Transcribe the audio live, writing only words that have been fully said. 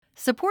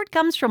Support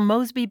comes from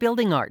Mosby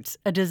Building Arts,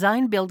 a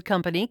design-build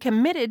company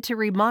committed to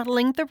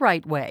remodeling the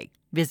right way.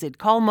 Visit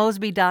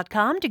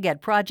callmosby.com to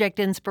get project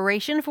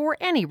inspiration for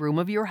any room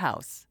of your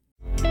house.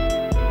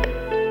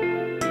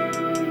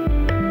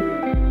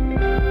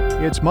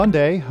 It's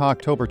Monday,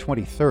 October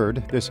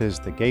 23rd. This is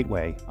The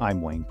Gateway.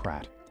 I'm Wayne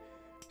Pratt.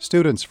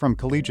 Students from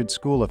Collegiate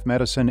School of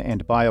Medicine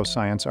and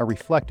Bioscience are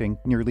reflecting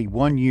nearly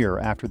 1 year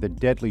after the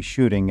deadly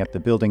shooting at the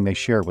building they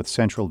share with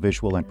Central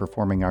Visual and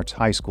Performing Arts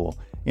High School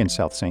in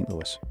South St.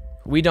 Louis.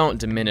 We don't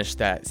diminish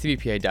that.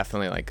 CVPA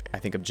definitely, I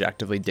think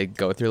objectively did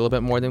go through a little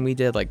bit more than we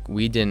did.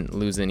 We didn't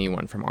lose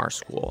anyone from our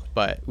school,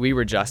 but we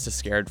were just as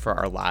scared for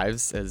our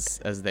lives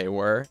as they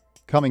were.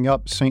 Coming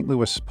up, St.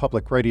 Louis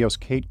Public Radio's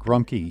Kate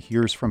Grumke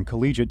hears from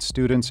collegiate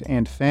students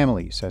and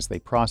families as they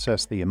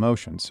process the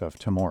emotions of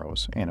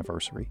tomorrow's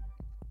anniversary.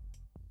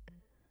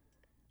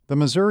 The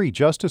Missouri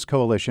Justice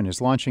Coalition is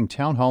launching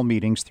town hall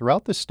meetings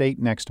throughout the state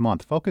next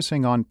month,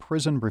 focusing on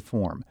prison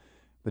reform.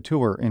 The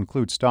tour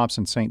includes stops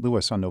in St.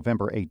 Louis on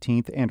November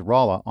 18th and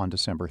Rolla on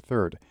December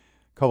 3rd.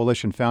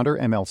 Coalition founder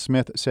M.L.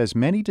 Smith says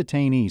many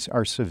detainees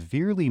are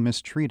severely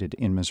mistreated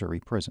in Missouri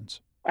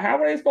prisons.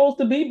 How are they supposed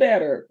to be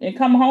better and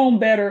come home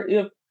better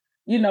if,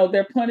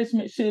 their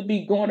punishment should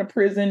be going to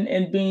prison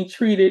and being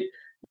treated,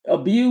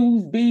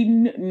 abused,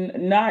 beaten,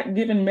 not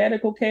given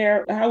medical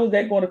care? How is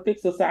that going to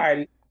fix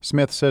society?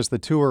 Smith says the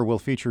tour will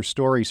feature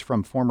stories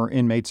from former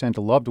inmates and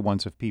loved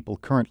ones of people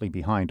currently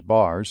behind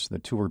bars. The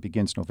tour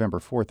begins November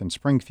 4th in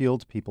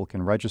Springfield. People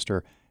can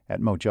register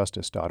at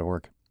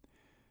mojustice.org.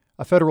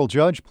 A federal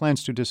judge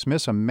plans to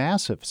dismiss a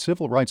massive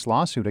civil rights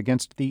lawsuit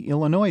against the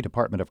Illinois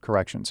Department of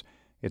Corrections.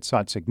 It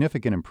sought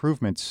significant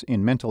improvements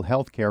in mental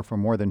health care for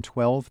more than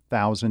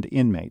 12,000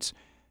 inmates.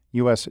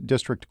 U.S.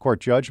 District Court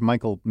Judge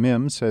Michael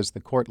Mims says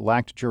the court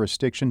lacked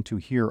jurisdiction to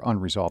hear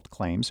unresolved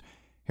claims.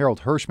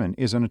 Harold Hirschman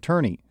is an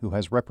attorney who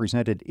has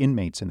represented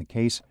inmates in the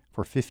case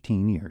for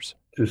 15 years.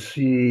 To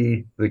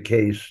see the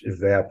case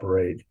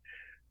evaporate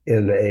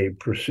in a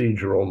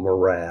procedural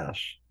morass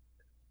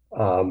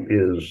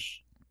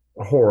is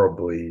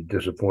horribly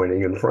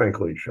disappointing and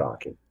frankly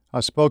shocking. A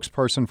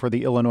spokesperson for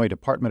the Illinois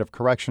Department of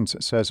Corrections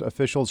says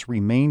officials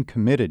remain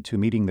committed to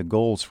meeting the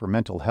goals for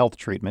mental health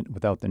treatment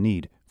without the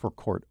need for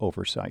court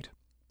oversight.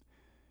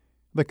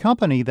 The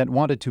company that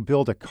wanted to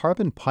build a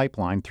carbon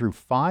pipeline through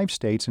 5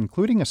 states,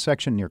 including a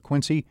section near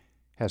Quincy,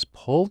 has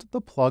pulled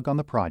the plug on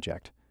the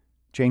project.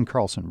 Jane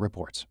Carlson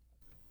reports.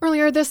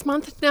 Earlier this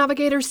month,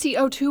 Navigator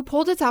CO2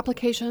 pulled its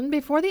application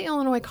before the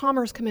Illinois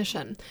Commerce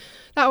Commission.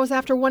 That was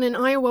after one in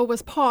Iowa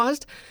was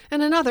paused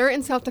and another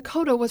in South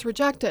Dakota was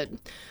rejected.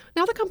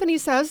 Now the company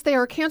says they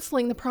are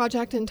canceling the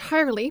project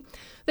entirely.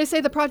 They say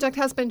the project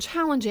has been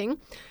challenging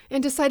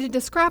and decided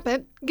to scrap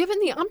it given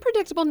the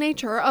unpredictable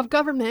nature of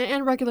government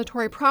and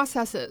regulatory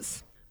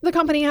processes. The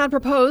company had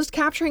proposed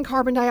capturing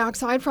carbon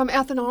dioxide from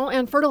ethanol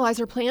and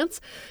fertilizer plants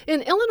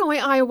in Illinois,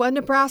 Iowa,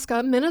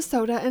 Nebraska,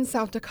 Minnesota, and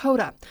South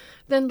Dakota,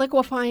 then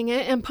liquefying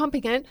it and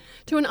pumping it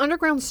to an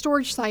underground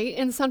storage site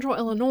in central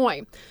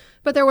Illinois.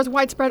 But there was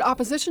widespread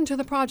opposition to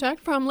the project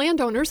from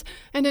landowners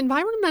and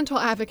environmental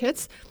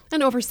advocates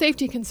and over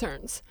safety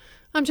concerns.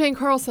 I'm Jane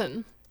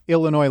Carlson.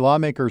 Illinois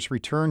lawmakers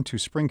return to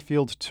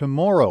Springfield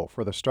tomorrow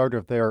for the start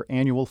of their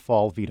annual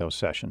fall veto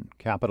session.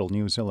 Capital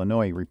News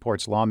Illinois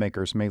reports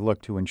lawmakers may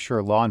look to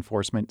ensure law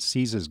enforcement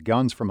seizes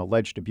guns from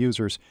alleged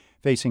abusers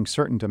facing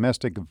certain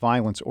domestic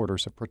violence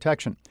orders of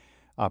protection.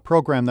 A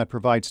program that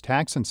provides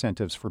tax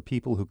incentives for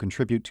people who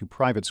contribute to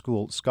private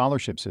school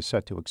scholarships is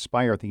set to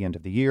expire at the end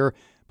of the year,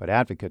 but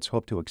advocates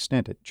hope to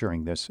extend it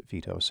during this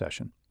veto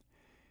session.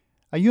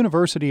 A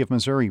University of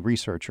Missouri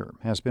researcher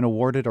has been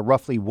awarded a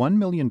roughly $1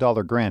 million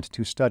grant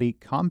to study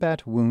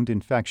combat wound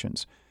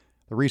infections.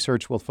 The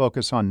research will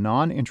focus on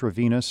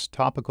non-intravenous,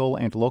 topical,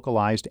 and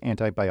localized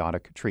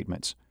antibiotic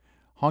treatments.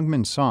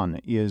 Hongmin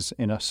Sun is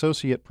an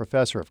associate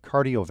professor of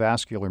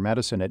cardiovascular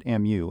medicine at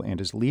MU and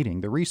is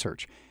leading the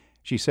research.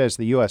 She says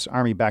the U.S.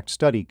 Army-backed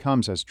study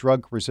comes as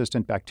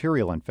drug-resistant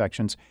bacterial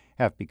infections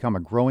have become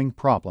a growing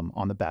problem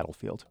on the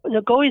battlefield.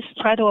 The goal is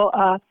to try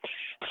to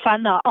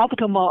find an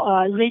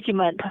optimal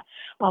regimen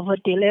of a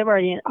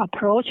delivery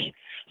approach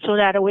so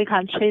that we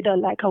can treat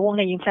a wound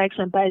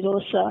infection by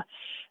those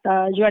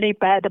really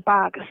bad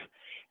bugs.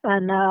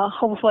 And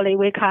hopefully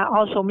we can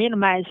also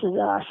minimize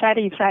the side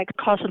effects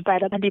caused by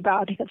the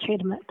antibiotic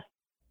treatment.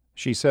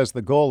 She says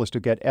the goal is to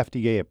get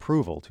FDA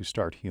approval to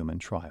start human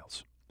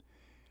trials.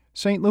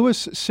 St. Louis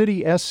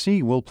City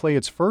SC will play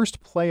its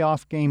first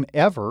playoff game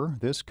ever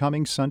this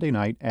coming Sunday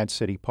night at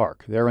City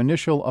Park. Their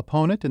initial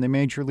opponent in the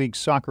Major League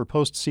Soccer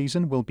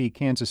postseason will be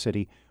Kansas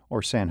City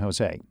or San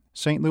Jose.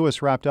 St.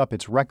 Louis wrapped up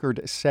its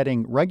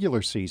record-setting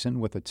regular season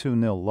with a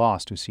 2-0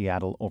 loss to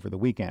Seattle over the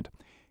weekend.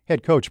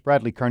 Head coach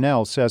Bradley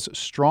Carnell says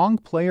strong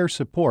player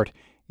support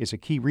is a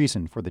key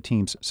reason for the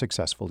team's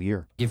successful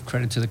year. Give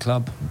credit to the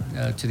club,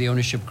 to the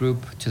ownership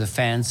group, to the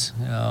fans.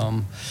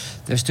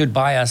 They've stood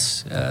by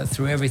us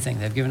through everything.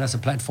 They've given us a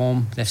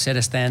platform, they've set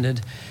a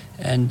standard,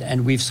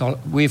 and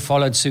we've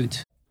followed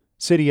suit.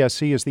 City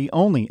SC is the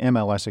only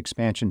MLS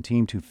expansion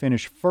team to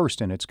finish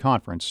first in its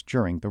conference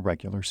during the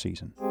regular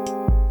season.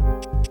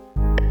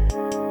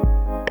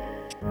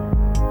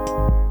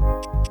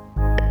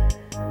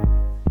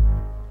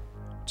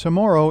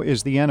 Tomorrow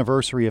is the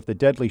anniversary of the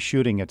deadly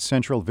shooting at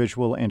Central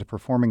Visual and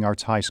Performing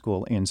Arts High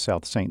School in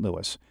South St.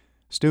 Louis.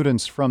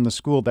 Students from the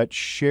school that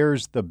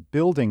shares the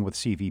building with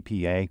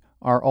CVPA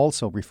are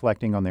also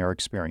reflecting on their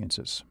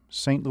experiences.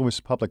 St. Louis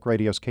Public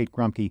Radio's Kate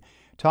Grumke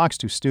talks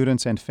to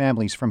students and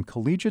families from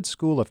Collegiate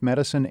School of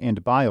Medicine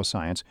and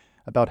Bioscience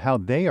about how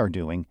they are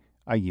doing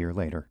a year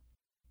later.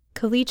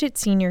 Collegiate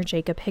senior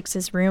Jacob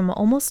Hicks's room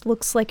almost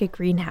looks like a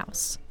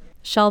greenhouse.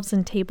 Shelves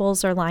and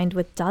tables are lined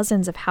with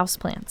dozens of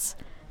houseplants.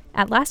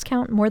 At last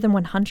count, more than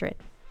 100.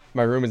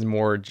 My room is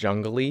more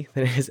jungly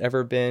than it has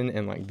ever been,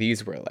 and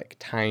these were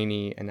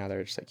tiny, and now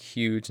they're just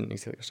huge, and you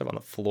see stuff on the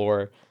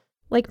floor.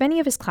 Like many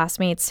of his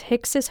classmates,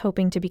 Hicks is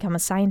hoping to become a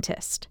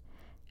scientist.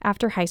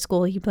 After high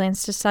school, he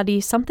plans to study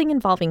something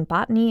involving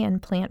botany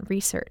and plant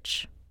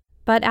research.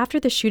 But after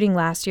the shooting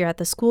last year at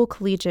the school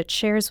Collegiate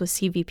shares with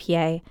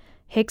CVPA,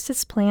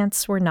 Hicks's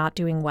plants were not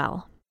doing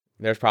well.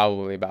 There's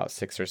probably about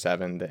 6 or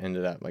 7 that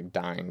ended up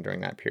dying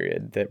during that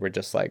period that were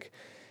just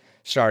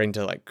starting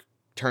to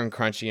turn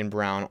crunchy and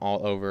brown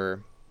all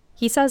over.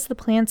 He says the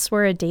plants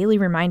were a daily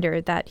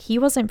reminder that he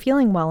wasn't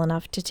feeling well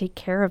enough to take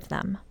care of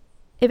them.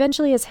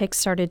 Eventually, as Hicks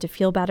started to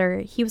feel better,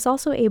 he was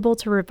also able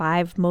to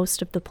revive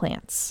most of the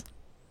plants.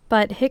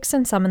 But Hicks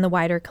and some in the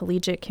wider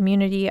Collegiate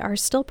community are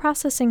still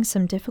processing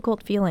some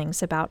difficult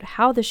feelings about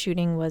how the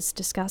shooting was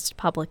discussed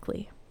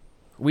publicly.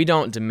 We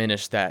don't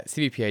diminish that.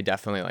 CVPA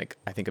definitely,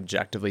 I think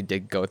objectively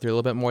did go through a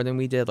little bit more than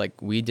we did.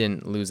 We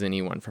didn't lose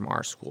anyone from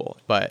our school.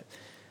 But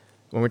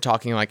when we're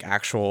talking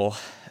actual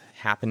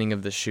happening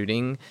of the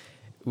shooting,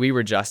 we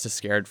were just as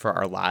scared for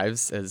our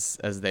lives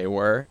as they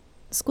were.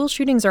 School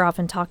shootings are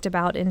often talked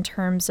about in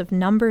terms of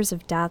numbers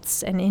of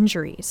deaths and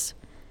injuries.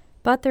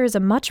 But there is a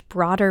much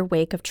broader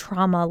wake of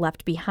trauma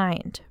left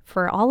behind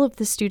for all of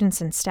the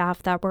students and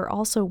staff that were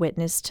also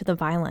witness to the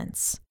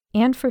violence,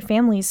 and for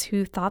families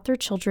who thought their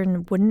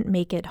children wouldn't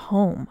make it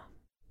home.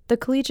 The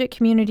Collegiate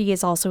community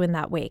is also in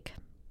that wake,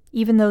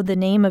 even though the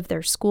name of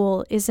their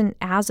school isn't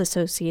as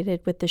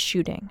associated with the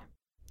shooting.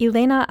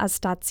 Elena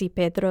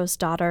Astatzi-Pedro's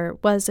daughter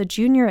was a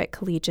junior at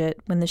Collegiate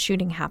when the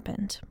shooting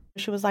happened.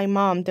 She was like,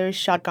 "Mom, there's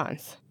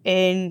shotguns."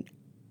 And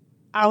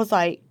I was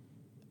like,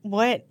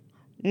 "What?"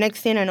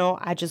 Next thing I know,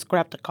 I just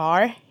grabbed the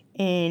car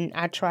and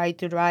I tried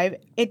to drive.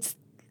 It's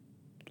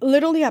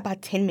literally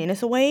about 10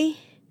 minutes away.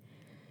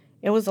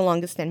 It was the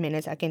longest 10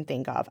 minutes I can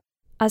think of.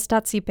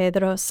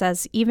 Astatzi-Pedro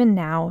says even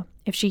now,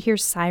 if she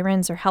hears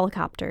sirens or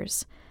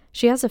helicopters,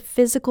 she has a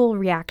physical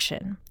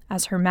reaction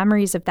as her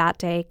memories of that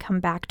day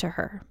come back to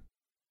her.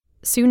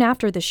 Soon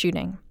after the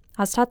shooting,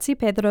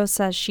 Astatzi-Pedro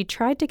says she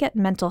tried to get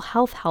mental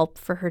health help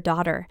for her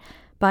daughter,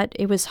 but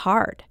it was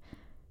hard.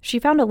 She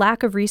found a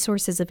lack of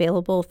resources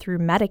available through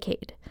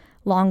Medicaid,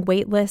 long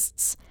wait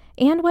lists,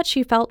 and what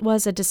she felt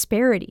was a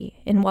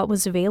disparity in what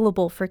was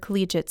available for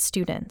Collegiate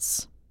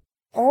students.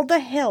 All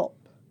the help,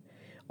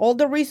 all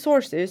the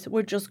resources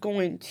were just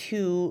going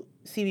to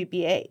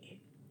CVPA.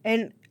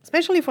 And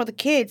especially for the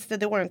kids that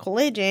they were in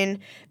Collegiate,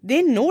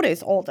 they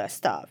noticed all that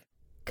stuff.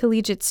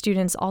 Collegiate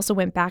students also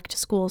went back to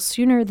school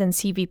sooner than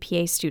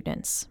CVPA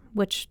students,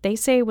 which they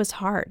say was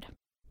hard.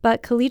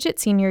 But Collegiate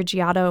senior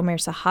Giada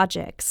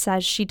Omersahajic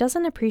says she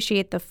doesn't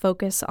appreciate the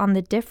focus on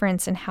the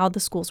difference in how the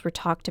schools were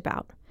talked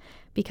about,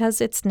 because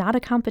it's not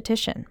a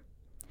competition.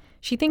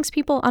 She thinks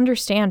people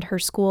understand her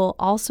school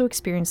also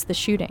experienced the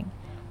shooting,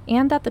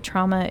 and that the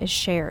trauma is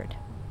shared.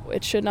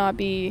 It should not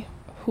be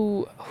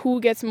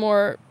who gets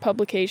more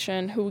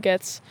publication, who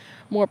gets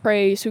more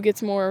praise, who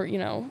gets more,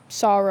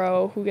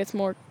 sorrow, who gets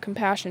more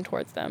compassion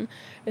towards them.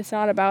 It's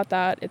not about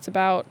that. It's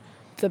about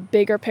the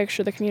bigger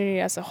picture of the community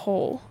as a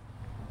whole.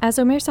 As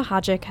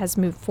Omersahajic has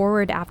moved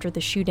forward after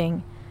the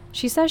shooting,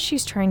 she says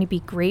she's trying to be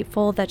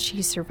grateful that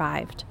she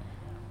survived,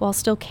 while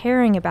still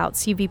caring about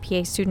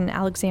CVPA student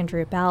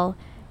Alexandria Bell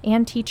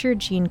and teacher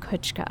Jean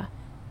Kuchka,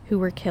 who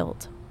were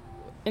killed.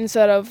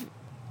 Instead of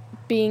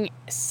being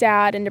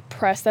sad and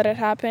depressed that it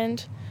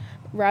happened,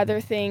 rather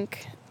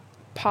think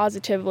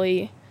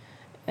positively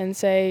and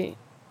say,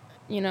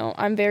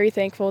 I'm very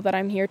thankful that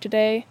I'm here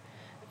today,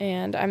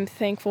 and I'm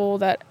thankful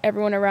that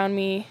everyone around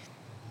me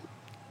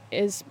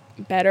is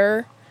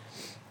better,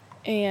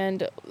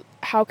 and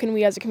how can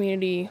we as a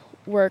community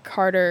work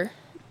harder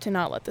to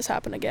not let this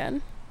happen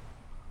again?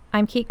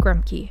 I'm Kate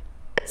Grumke,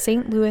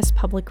 St. Louis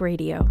Public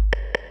Radio.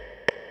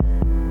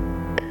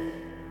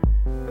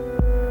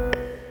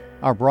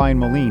 Our Brian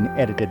Moline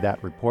edited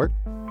that report.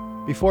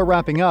 Before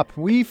wrapping up,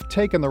 we've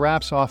taken the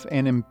wraps off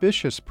an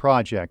ambitious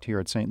project here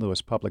at St. Louis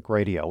Public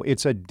Radio.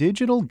 It's a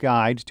digital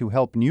guide to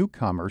help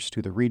newcomers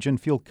to the region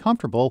feel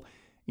comfortable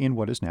in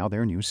what is now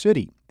their new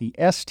city. The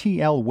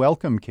STL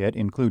Welcome Kit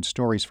includes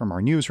stories from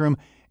our newsroom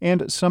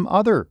and some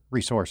other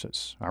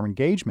resources. Our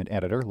engagement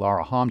editor,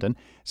 Laura Homden,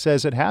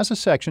 says it has a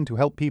section to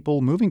help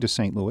people moving to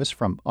St. Louis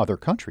from other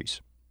countries.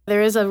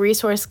 There is a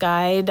resource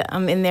guide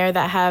in there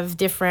that have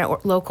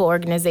different local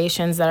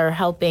organizations that are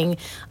helping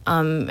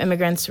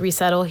immigrants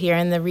resettle here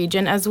in the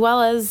region, as well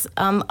as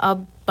a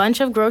bunch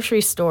of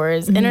grocery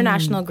stores,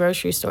 international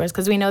grocery stores,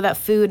 because we know that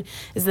food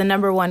is the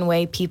number one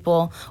way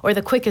people, or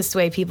the quickest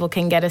way people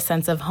can get a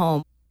sense of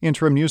home.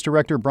 Interim News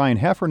Director Brian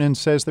Heffernan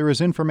says there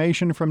is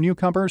information from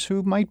newcomers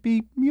who might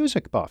be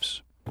music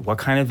buffs. What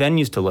kind of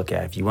venues to look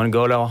at? If you want to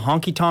go to a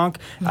honky tonk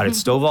out at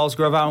Stovall's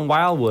Grove out in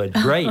Wildwood,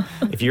 great.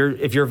 If your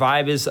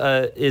vibe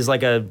is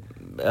like a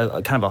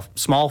kind of a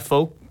small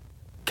folk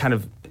kind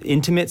of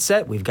intimate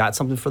set, we've got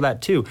something for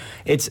that too.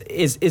 It's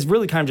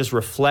really kind of just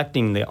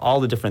reflecting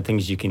all the different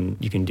things you can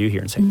do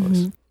here in St.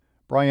 Louis.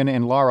 Brian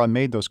and Laura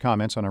made those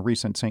comments on a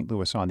recent St.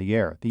 Louis on the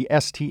Air. The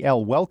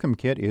STL Welcome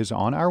Kit is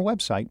on our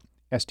website,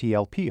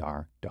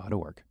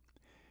 stlpr.org.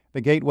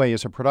 The Gateway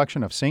is a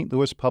production of St.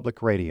 Louis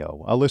Public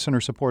Radio, a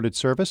listener-supported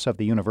service of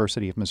the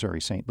University of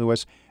Missouri-St.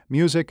 Louis.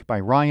 Music by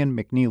Ryan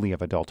McNeely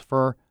of Adult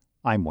Fur.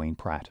 I'm Wayne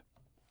Pratt.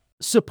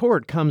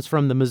 Support comes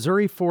from the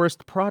Missouri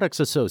Forest Products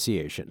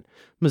Association.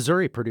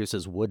 Missouri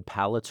produces wood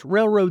pallets,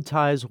 railroad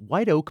ties,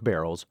 white oak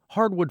barrels,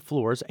 hardwood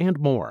floors, and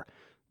more.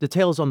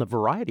 Details on the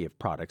variety of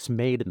products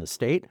made in the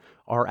state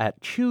are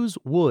at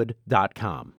choosewood.com.